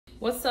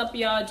What's up,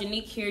 y'all?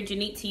 Janique here,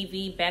 Janique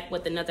TV, back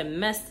with another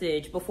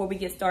message. Before we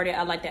get started,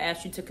 I'd like to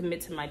ask you to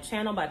commit to my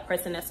channel by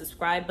pressing that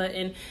subscribe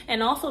button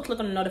and also click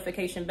on the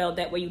notification bell.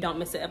 That way you don't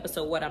miss an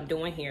episode of what I'm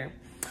doing here.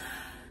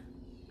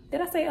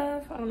 Did I say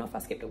I don't know if I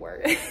skipped a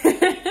word.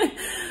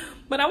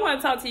 But I want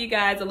to talk to you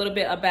guys a little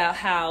bit about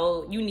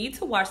how you need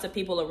to watch the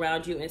people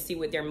around you and see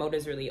what their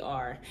motives really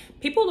are.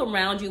 People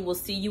around you will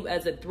see you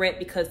as a threat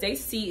because they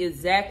see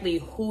exactly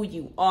who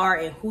you are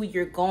and who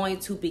you're going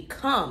to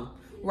become.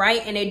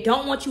 Right? And they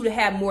don't want you to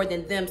have more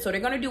than them. So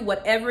they're going to do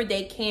whatever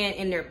they can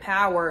in their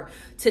power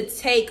to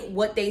take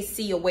what they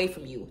see away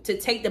from you, to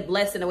take the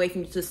blessing away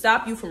from you, to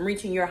stop you from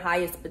reaching your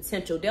highest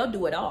potential. They'll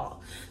do it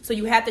all. So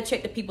you have to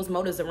check the people's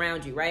motives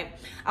around you, right?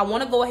 I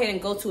want to go ahead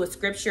and go to a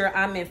scripture.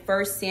 I'm in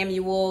 1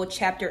 Samuel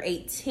chapter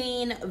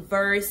 18,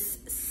 verse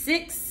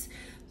 6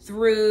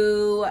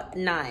 through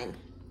 9.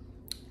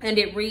 And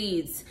it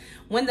reads,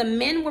 "When the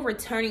men were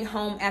returning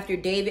home after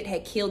David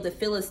had killed the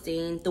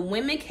Philistine, the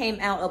women came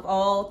out of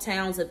all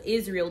towns of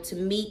Israel to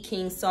meet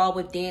King Saul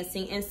with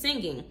dancing and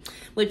singing,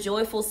 with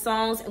joyful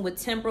songs and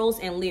with timbrels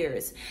and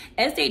lyres.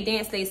 As they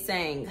danced, they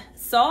sang,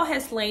 'Saul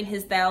has slain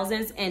his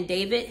thousands and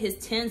David his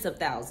tens of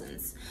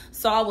thousands.'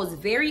 Saul was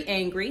very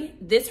angry.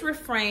 This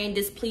refrain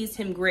displeased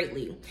him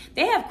greatly.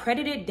 'They have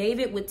credited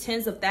David with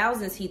tens of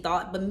thousands,' he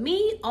thought, 'but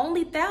me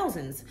only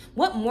thousands.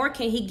 What more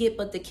can he get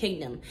but the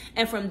kingdom?'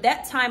 And from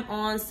that time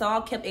on,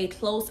 Saul kept a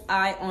close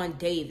eye on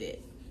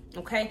David."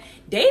 Okay,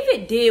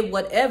 David did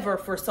whatever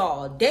for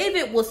Saul.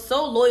 David was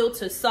so loyal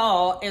to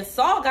Saul, and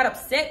Saul got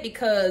upset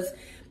because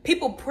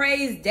people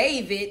praised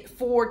David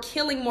for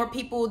killing more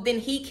people than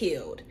he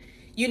killed.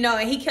 You know,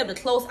 and he kept a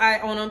close eye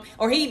on him,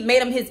 or he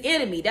made him his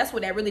enemy. That's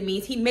what that really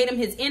means. He made him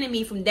his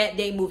enemy from that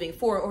day moving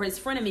forward, or his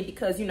frenemy,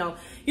 because, you know,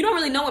 you don't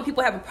really know when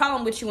people have a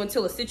problem with you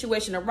until a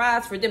situation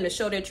arises for them to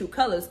show their true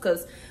colors,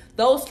 because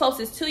those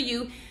closest to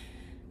you,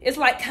 it's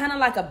like kind of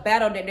like a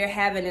battle that they're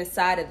having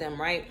inside of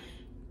them, right?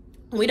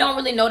 We don't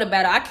really know the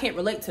battle. I can't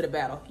relate to the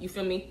battle. You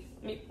feel me?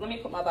 Let me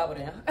put my Bible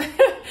down.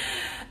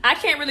 I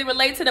can't really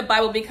relate to the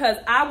Bible because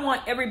I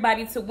want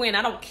everybody to win.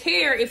 I don't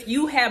care if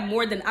you have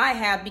more than I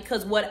have,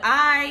 because what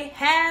I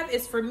have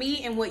is for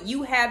me and what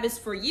you have is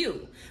for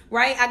you,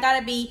 right? I got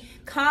to be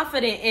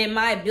confident in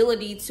my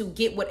ability to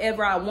get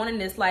whatever I want in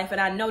this life. And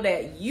I know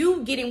that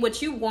you getting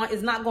what you want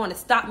is not going to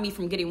stop me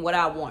from getting what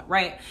I want,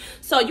 right?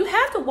 So you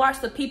have to watch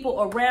the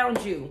people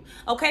around you,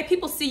 okay?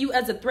 People see you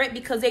as a threat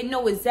because they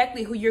know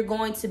exactly who you're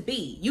going to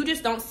be. You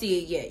just don't see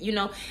it yet, you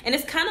know? And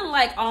it's kind of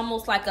like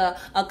almost like a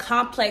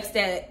complex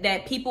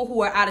that people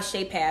who are out of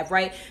shape have,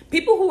 right?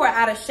 People who are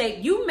out of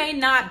shape, you may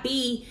not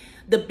be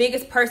the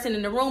biggest person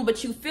in the room,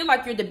 but you feel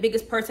like you're the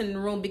biggest person in the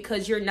room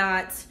because you're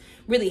not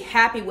really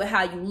happy with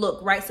how you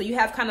look, right? So you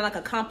have kind of like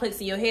a complex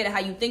in your head of how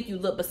you think you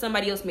look, but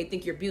somebody else may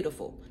think you're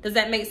beautiful. Does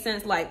that make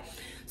sense? Like,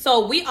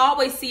 so we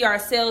always see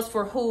ourselves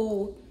for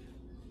who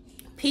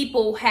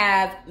people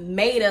have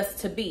made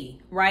us to be,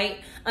 right?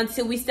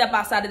 Until we step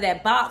outside of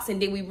that box,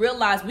 and then we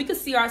realize we can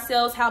see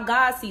ourselves how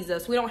God sees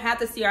us. We don't have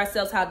to see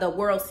ourselves how the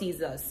world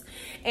sees us.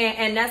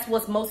 And that's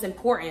what's most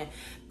important.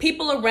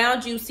 People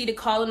around you see the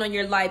calling on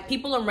your life.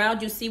 People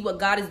around you see what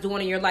God is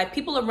doing in your life.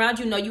 People around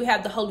you know you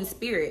have the Holy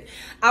Spirit.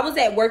 I was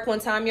at work one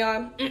time,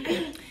 y'all.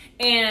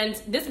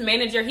 And this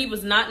manager, he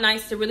was not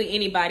nice to really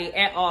anybody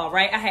at all,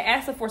 right? I had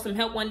asked him for some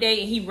help one day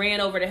and he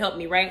ran over to help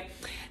me, right?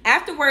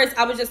 Afterwards,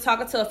 I was just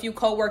talking to a few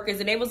coworkers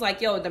and they was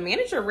like, "Yo, the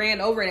manager ran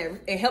over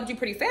and helped you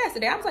pretty fast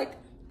today." I was like,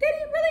 "Did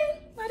he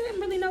really? I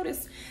didn't really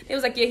notice." They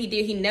was like, "Yeah, he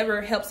did. He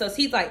never helps us."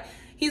 He's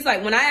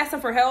like, when I asked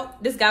him for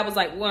help, this guy was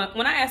like,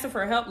 when I asked him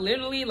for help,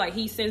 literally, like,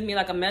 he sends me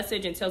like a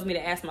message and tells me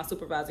to ask my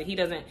supervisor. He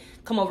doesn't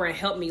come over and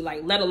help me,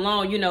 like, let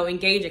alone, you know,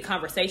 engage in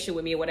conversation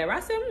with me or whatever.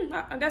 I said,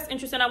 that's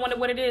interesting. I wonder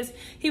what it is.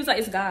 He was like,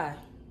 "It's God."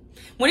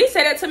 When he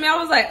said that to me, I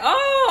was like,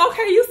 "Oh,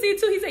 okay, you see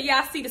too?" He said,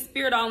 "Yeah, I see the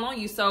Spirit all on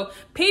you." So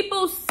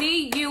people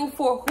see you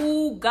for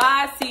who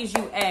God sees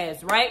you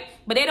as, right?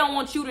 But they don't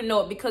want you to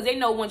know it because they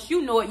know once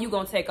you know it, you're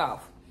going to take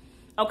off.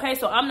 Okay,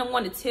 so I'm the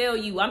one to tell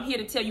you. I'm here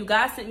to tell you.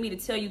 God sent me to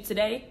tell you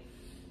today,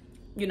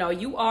 you know,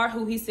 you are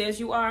who he says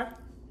you are.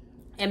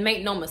 And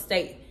make no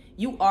mistake,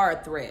 you are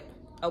a threat,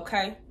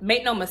 okay?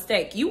 Make no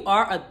mistake, you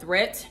are a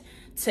threat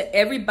to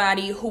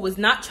everybody who is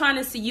not trying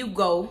to see you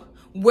go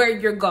where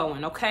you're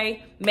going,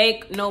 okay?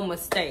 Make no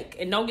mistake.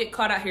 And don't get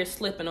caught out here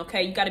slipping,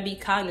 okay? You got to be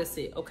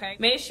cognizant, okay?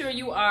 Make sure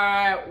you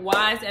are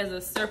wise as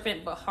a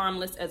serpent but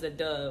harmless as a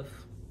dove.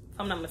 If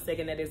I'm not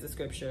mistaken, that is the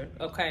scripture,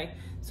 okay?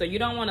 So you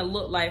don't want to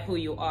look like who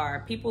you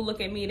are. People look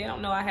at me, they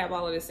don't know I have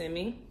all of this in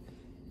me.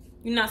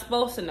 You're not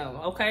supposed to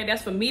know, okay?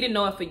 That's for me to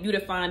know and for you to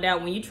find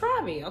out when you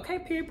try me, okay?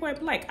 Period,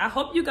 point blank. I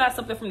hope you got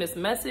something from this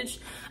message.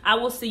 I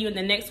will see you in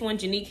the next one.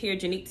 Janique here,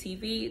 Janique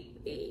TV.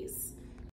 Peace.